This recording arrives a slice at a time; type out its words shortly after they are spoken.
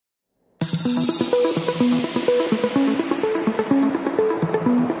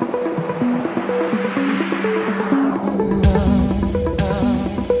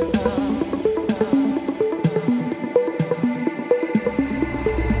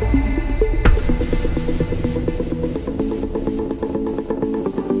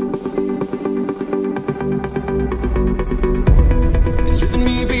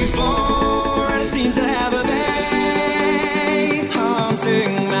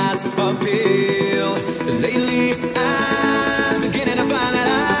Massive appeal. Lately, I'm beginning to find that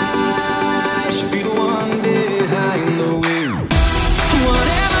I should be the one behind the wheel.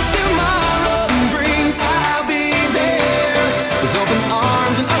 Whatever tomorrow brings, I'll be there with open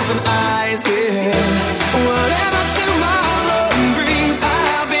arms and open eyes. Yeah. Whatever tomorrow brings,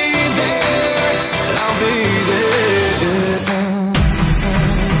 I'll be there. I'll be there.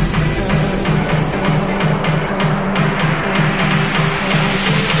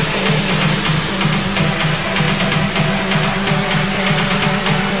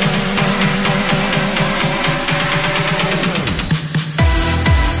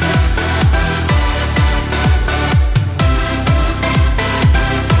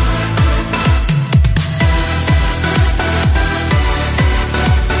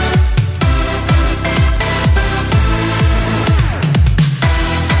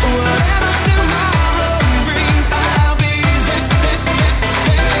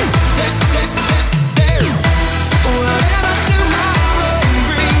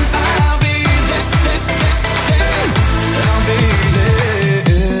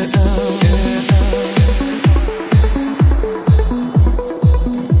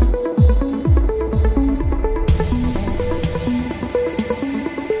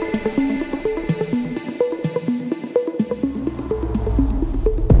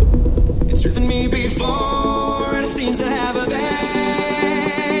 Driven me before, and it seems to have a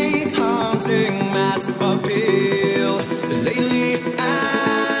vague, haunting, massive appeal.